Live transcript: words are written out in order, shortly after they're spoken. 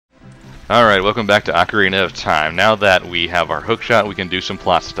Alright, welcome back to Ocarina of Time. Now that we have our hookshot, we can do some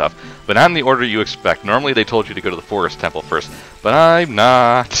plot stuff. But not in the order you expect. Normally they told you to go to the Forest Temple first, but I'm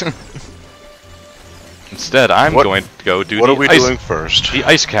not. Instead, I'm going to go do doing first? The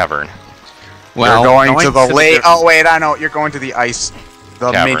Ice Cavern. Well, you're going to the lake. Oh wait, I know. You're going to the ice,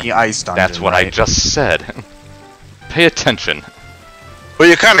 the Cavern. mini ice dungeon. That's what I just said. Pay attention. Well,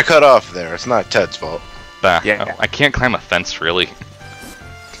 you kind of cut off there. It's not Ted's fault. Yeah. I can't climb a fence, really.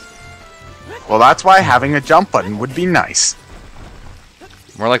 Well, that's why having a jump button would be nice.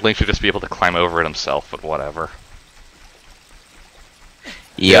 More like Link should just be able to climb over it himself, but whatever.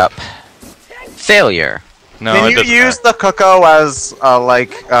 Yep. Failure. No, can you use the cuckoo as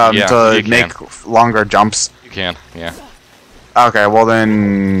to make longer jumps? You can, yeah. Okay, well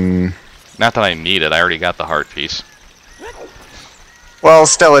then. Not that I need it. I already got the heart piece. Well,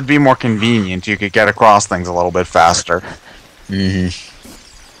 still, it'd be more convenient. You could get across things a little bit faster.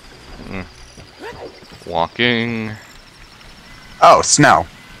 Walking. Oh, snow.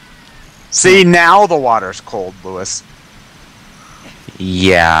 See, now the water's cold, Lewis.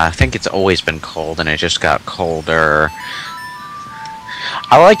 Yeah, I think it's always been cold, and it just got colder.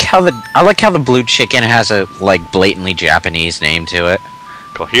 I like how the blue chicken has a blatantly Japanese name to it.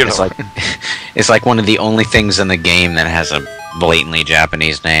 Kohiro. It's like one of the only things in the game that has a blatantly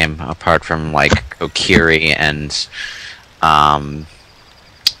Japanese name, apart from Kokiri and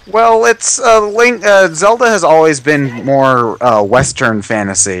Well, it's Link. Zelda has always been more Western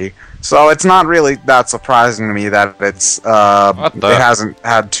fantasy, so it's not really that surprising to me that it hasn't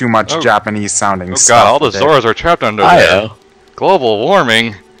had too much Japanese sounding stuff. God, all the Zoras are trapped under there. Global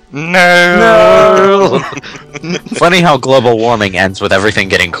warming. No. Funny how global warming ends with everything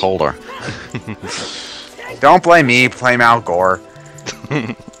getting colder. Don't blame me. Blame Al Gore.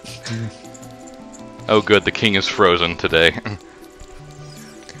 Oh, good. The king is frozen today.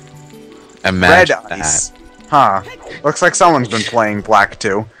 Imagine Red ice. Huh. Looks like someone's been playing black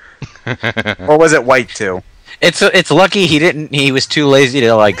too. Or was it white too? It's lucky he was too lazy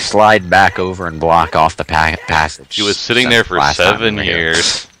to slide back over and block off the passage. He was sitting there for 7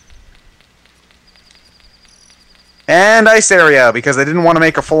 years. And ice area, because they didn't want to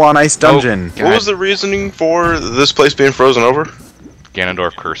make a full-on ice dungeon. What was the reasoning for this place being frozen over?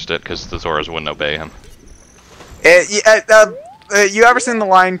 Ganondorf cursed it because the Zoras wouldn't obey him. You ever seen The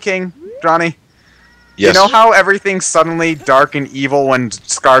Lion King, Johnny? Yes. You know how everything's suddenly dark and evil when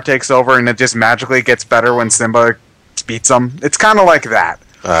Scar takes over, and it just magically gets better when Simba beats him? It's kind of like that.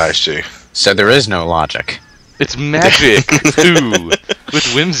 I see. So there is no logic. It's magic, too,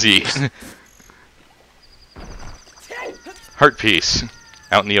 with whimsy. Heart piece,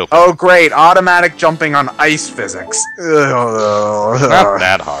 out in the open. Oh great, automatic jumping on ice physics. Not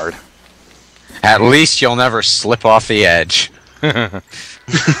that hard. At least you'll never slip off the edge. He's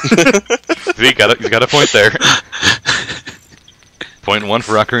got a point there. Point 1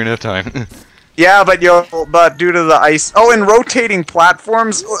 for Ocarina of Time. Yeah, but due to the ice. Oh, and rotating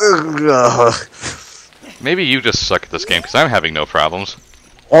platforms. Maybe you just suck at this game because I'm having no problems.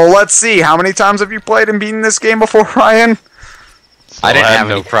 Well, let's see. How many times have you played and beaten this game before, Ryan? So I didn't have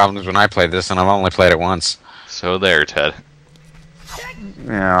any problems when I played this, and I've only played it once. So there, Ted.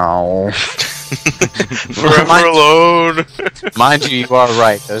 No. Forever alone. Mind you, you are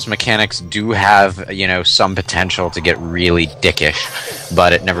right. Those mechanics do have, some potential to get really dickish,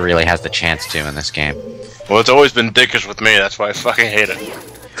 but it never really has the chance to in this game. Well, it's always been dickish with me. That's why I fucking hate it.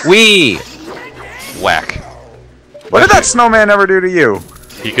 Whack. What did that snowman ever do to you?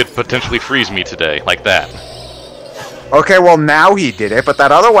 He could potentially freeze me today, like that. Okay, well now he did it, but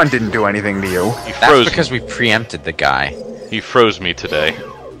that other one didn't do anything to you. He That's froze because we preempted the guy. He froze me today.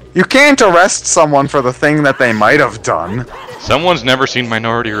 You can't arrest someone for the thing that they might have done. Someone's never seen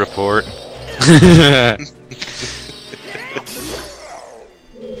Minority Report.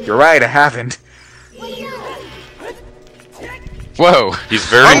 You're right, I haven't. Whoa! He's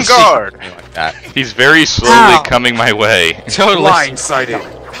very On guard! He's very slowly coming my way. Totally.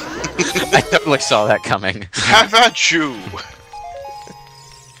 Blindsided. I totally saw that coming. Have at you!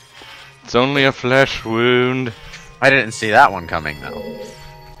 It's only a flesh wound. I didn't see that one coming, though.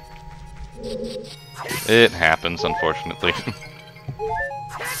 It happens, unfortunately.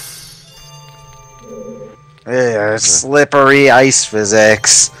 Yeah, slippery ice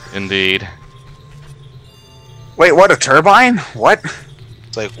physics. Indeed. Wait, what, a turbine? What?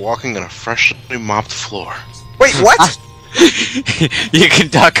 It's like walking on a freshly mopped floor. Wait, what? You can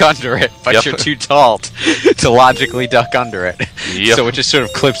duck under it, but Yep. you're too tall to logically duck under it. Yep. So it just sort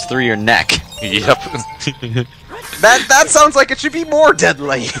of clips through your neck. Yep. That sounds like it should be more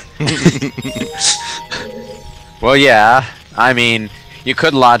deadly. Well, yeah. I mean, You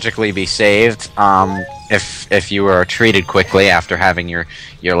could logically be saved if you were treated quickly after having your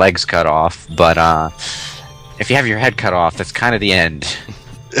legs cut off, but if you have your head cut off, that's kind of the end.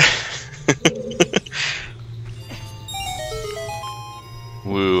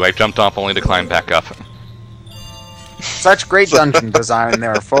 Woo, I jumped off only to climb back up. Such great dungeon design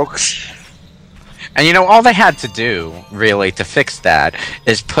there, folks. And you know, all they had to do, really, to fix that,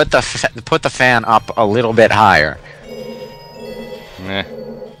 is put the fan up a little bit higher. Meh.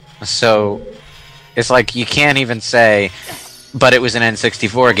 So, it's like, you can't even say, but it was an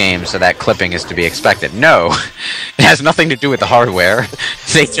N64 game, so that clipping is to be expected. No! It has nothing to do with the hardware.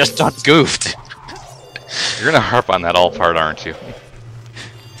 They just done goofed. You're gonna harp on that all part, aren't you?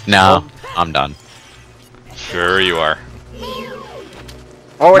 No, I'm done. Sure you are.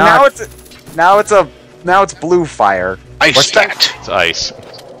 Oh, and now it's blue fire. Ice that. It's ice.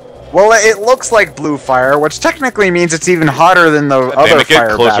 Well, it looks like blue fire, which technically means it's even hotter than the other Damn it, get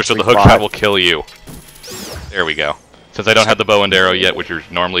fire closer bats so the we hookshot fought. will kill you. There we go. Since I don't have the bow and arrow yet, which you're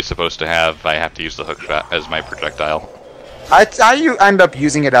normally supposed to have, I have to use the hookshot as my projectile. I end up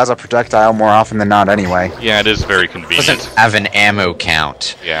using it as a projectile more often than not anyway. Yeah, it is very It convenient. doesn't have an ammo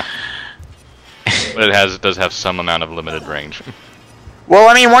count. Yeah. But it does have some amount of limited range. Well,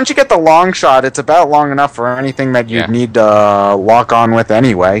 I mean, once you get the long shot, it's about long enough for anything that you'd Yeah. need to lock on with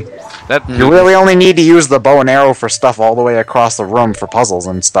anyway. That You really only need to use the bow and arrow for stuff all the way across the room for puzzles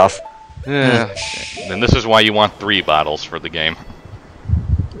and stuff. And this is why you want 3 bottles for the game.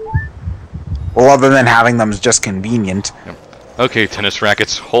 Well, other than having them is just convenient. Okay, tennis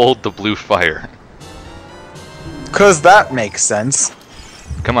rackets, hold the blue fire. 'Cause that makes sense.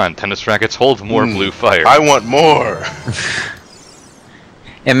 Come on, tennis rackets, hold more blue fire. I want more.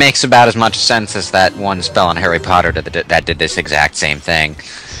 It makes about as much sense as that one spell in Harry Potter that did this exact same thing.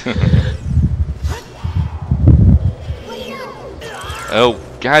 Oh,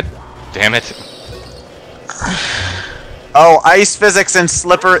 god damn it. Oh, ice physics and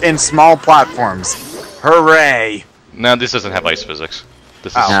slipper in small platforms. Hooray! No, this doesn't have ice physics.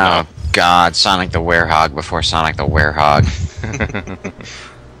 This is Oh snow. god, Sonic the Werehog before Sonic the Werehog.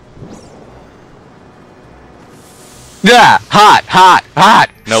 Yeah, hot!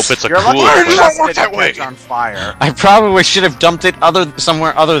 Nope, it's a You're cool lucky Why to does flame. that set work it that way? on fire. I probably should have dumped it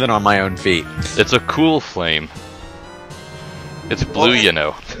somewhere other than on my own feet. It's a cool flame. It's blue, you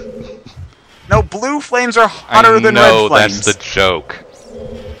know. No, blue flames are hotter I than know, red flames. that's the joke.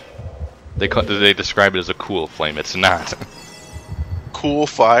 They describe it as a cool flame. It's not. Cool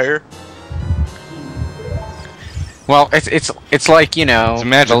fire. Well, it's like, you know, It's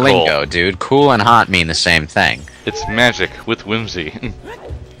magical. the lingo, dude. Cool and hot mean the same thing. It's magic with whimsy.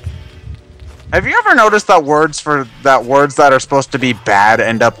 Have you ever noticed that words that are supposed to be bad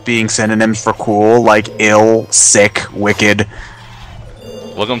end up being synonyms for cool, like ill, sick, wicked?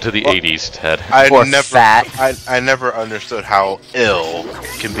 Welcome to the 80s, Ted. Or fat. I never understood how ill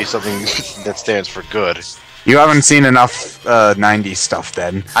can be something that stands for good. You haven't seen enough 90s stuff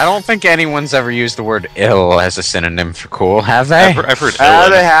then. I don't think anyone's ever used the word ill as a synonym for cool, have they? I've heard They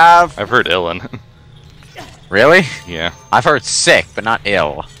illin. have. I've heard illin. Really? Yeah. I've heard sick, but not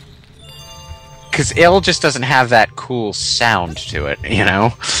ill. Because ill just doesn't have that cool sound to it, you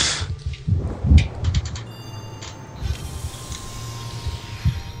know?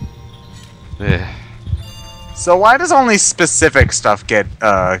 Eh. So why does only specific stuff get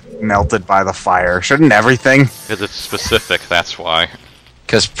melted by the fire? Shouldn't everything? Because it's specific, that's why.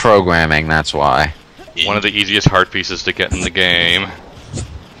 Because programming, that's why. One of the easiest heart pieces to get in the game.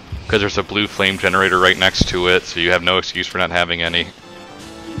 Because there's a blue flame generator right next to it, so you have no excuse for not having any.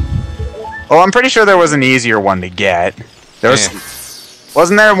 Well, I'm pretty sure there was an easier one to get. There was,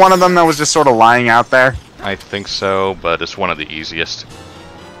 wasn't there one of them that was just sort of lying out there? I think so, but it's one of the easiest.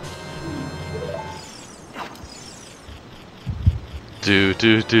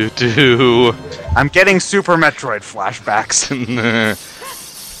 Do. I'm getting Super Metroid flashbacks.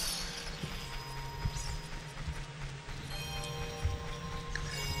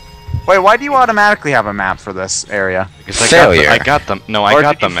 Wait, why do you automatically have a map for this area? Because Failure. I got the Or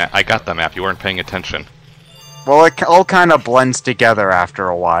did you- map. I got the map. You weren't paying attention. Well, it all kind of blends together after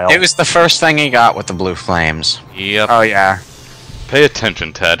a while. It was the first thing he got with the blue flames. Yep. Oh yeah. Pay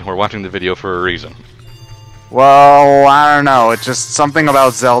attention, Ted. We're watching the video for a reason. Well, I don't know. It's just something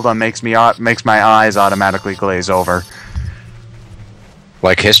about Zelda makes my eyes automatically glaze over.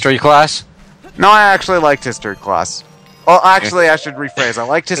 Like history class? No, I actually liked history class. Well, actually, I should rephrase. I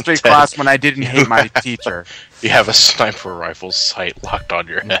liked history class when I didn't hate my teacher. You have a sniper rifle sight locked on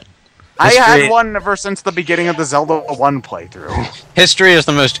your head. I had one ever since the beginning of the Zelda 1 playthrough. History is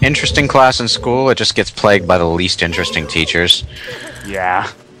the most interesting class in school. It just gets plagued by the least interesting teachers.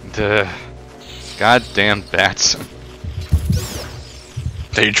 Yeah. Duh. Goddamn bats.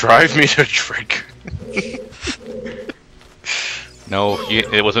 They drive me to drink. No,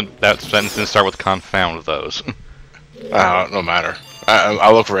 it wasn't. That sentence didn't start with confound those. No matter.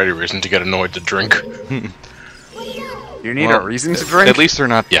 I look for any reason to get annoyed to drink. You need a reason to drink? At least they're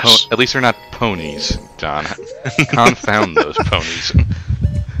not. Yes. At least they're not ponies, John. Confound those ponies.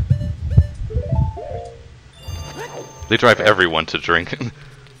 They drive everyone to drink.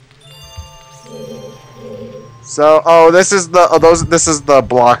 So, this is the this is the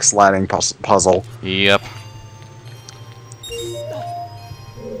block sliding puzzle. Yep.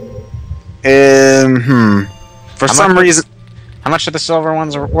 For some reason, How much are the silver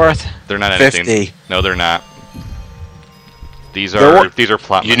ones worth? They're not anything. 50. No, they're not. These are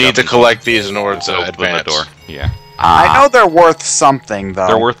platinum. You need to collect these in order to open advance. the door. Yeah. I know they're worth something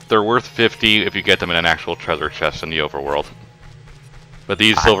though. They're worth 50 if you get them in an actual treasure chest in the overworld. But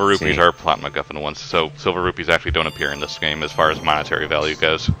these silver rupees are platinum MacGuffin ones, so silver rupees actually don't appear in this game as far as monetary value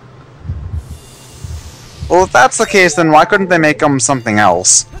goes. Well, if that's the case, then why couldn't they make them something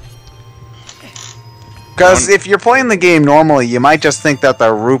else? Because if you're playing the game normally, you might just think that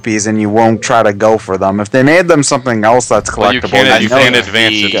they're rupees and you won't try to go for them. If they made them something else that's collectible, well, you can't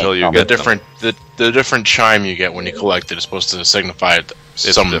advance until you get the different chime you get when you collect it is supposed to signify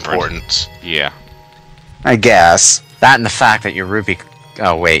some different. importance. Yeah. I guess. That and the fact that your rupee...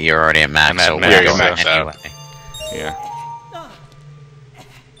 Oh, wait, you're already at max. I'm at so max, we're you're going maxed out. anyway. Yeah.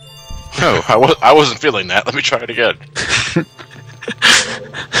 Oh, I wasn't feeling that. Let me try it again.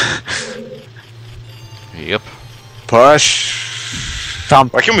 Yep. Push.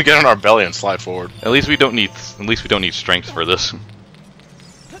 Thump. Why can't we get on our belly and slide forward? At least we don't need strength for this.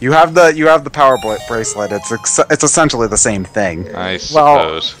 You have the power bracelet. It's essentially the same thing. I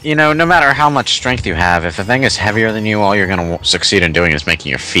suppose. You know, no matter how much strength you have, if the thing is heavier than you, all you're going to succeed in doing is making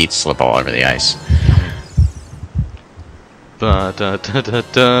your feet slip all over the ice. Da, da, da, da,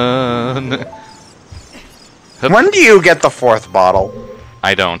 dun. When do you get the 4th bottle?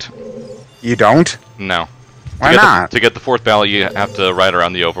 I don't. You don't? No. Why not? To get the 4th battle, you have to ride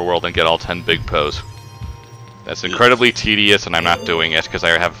around the overworld and get all 10 big pose. That's incredibly tedious, and I'm not doing it because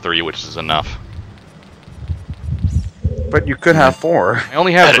I have 3, which is enough. But you could have 4. I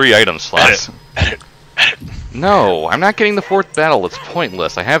only have 3 item slots. No, I'm not getting the 4th battle. It's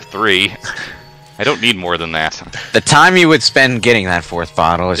pointless. I have 3. I don't need more than that. The time you would spend getting that 4th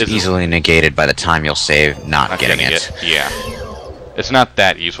bottle is easily negated by the time you'll save not getting it. Yeah. It's not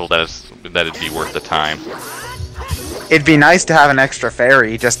that useful that it'd be worth the time. It'd be nice to have an extra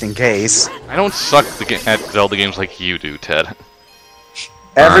fairy, just in case. I don't suck at Zelda games like you do, Ted.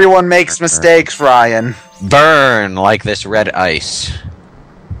 Everyone makes mistakes, Ryan. Burn like this red ice.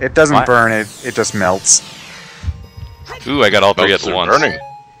 It doesn't burn, it just melts. Ooh, I got all 3 at They're once. burning.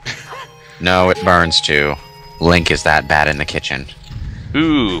 No, it burns too. Link is that bad in the kitchen.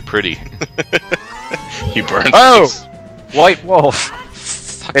 Ooh, pretty. He burns. Oh! White wolf.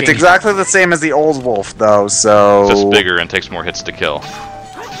 It's exactly the same as the old wolf, though, so... It's just bigger and takes more hits to kill.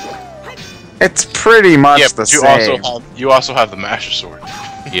 It's pretty much the but same. you also have the Master Sword.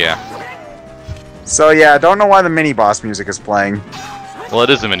 Yeah. So yeah, I don't know why the mini-boss music is playing. Well, it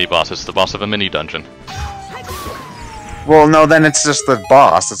is a mini-boss. It's the boss of a mini-dungeon. Well, no, then it's just the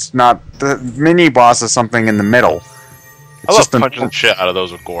boss. It's not... The mini-boss is something in the middle. It's I love just punching the shit out of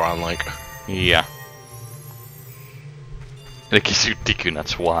those with Goron Link. Yeah. It gives you Deku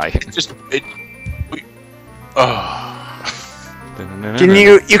nuts. Why? You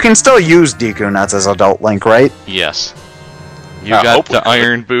can still use Deku nuts as Adult Link, right? Yes. You got the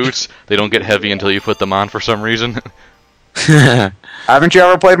iron boots. They don't get heavy until you put them on for some reason. Haven't you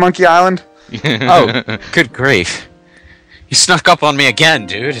ever played Monkey Island? Oh, good grief. You snuck up on me again,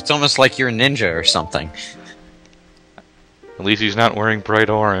 dude. It's almost like you're a ninja or something. At least he's not wearing bright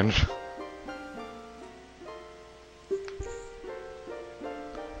orange.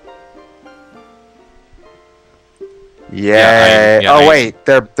 Yeah. Wait,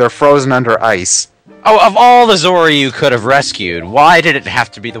 they're frozen under ice. Oh, of all the Zora you could have rescued, why did it have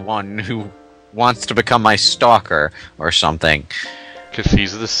to be the one who wants to become my stalker or something? Because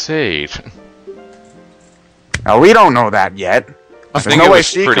she's the sage. Now, we don't know that yet. I There's think no it way was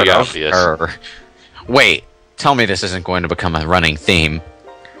she pretty could have. obvious. Wait, tell me this isn't going to become a running theme.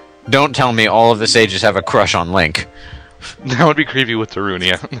 Don't tell me all of the sages have a crush on Link. That would be creepy with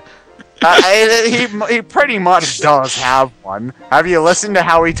Darunia. He pretty much does have one. Have you listened to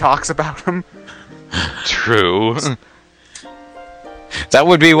how he talks about him? True. That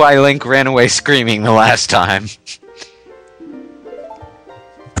would be why Link ran away screaming the last time.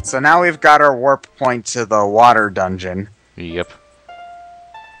 So now we've got our warp point to the water dungeon. Yep.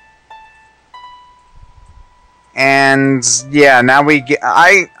 And yeah, now we get.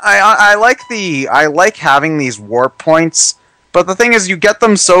 I like having these warp points, but the thing is, you get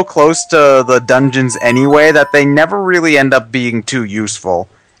them so close to the dungeons anyway that they never really end up being too useful,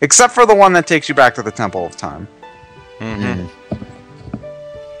 except for the one that takes you back to the Temple of Time. Mm-hmm.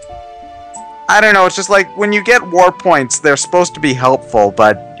 I don't know. It's just like when you get warp points, they're supposed to be helpful,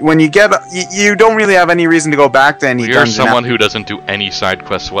 but when you get, you don't really have any reason to go back to any dungeon. You're someone who doesn't do any side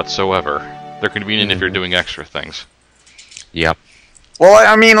quests whatsoever. They're convenient if you're doing extra things. Yep. Well,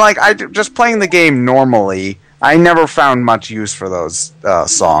 I mean, like, just playing the game normally, I never found much use for those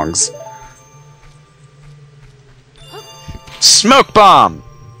songs. Smoke bomb!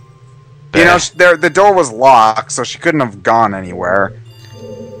 You know, the door was locked, so she couldn't have gone anywhere.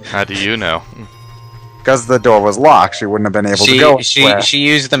 How do you know? Because the door was locked, she wouldn't have been able to go anywhere. She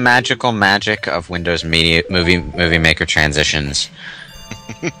used the magical magic of Windows Movie Maker transitions.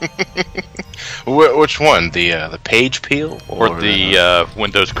 Which one? The page peel? Or the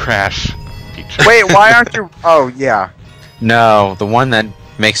Windows crash feature? Wait, why aren't you... Oh, yeah. No, the one that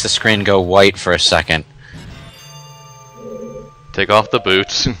makes the screen go white for a second. Take off the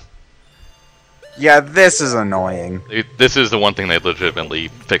boots. Yeah, this is annoying. This is the one thing they legitimately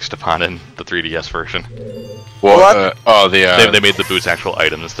fixed upon in the 3DS version. Well, they made the boots actual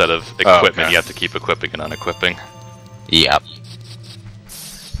items instead of equipment. Okay. You have to keep equipping and unequipping. Yep.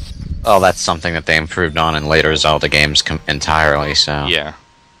 Oh, that's something that they improved on in later Zelda games entirely, so... Yeah.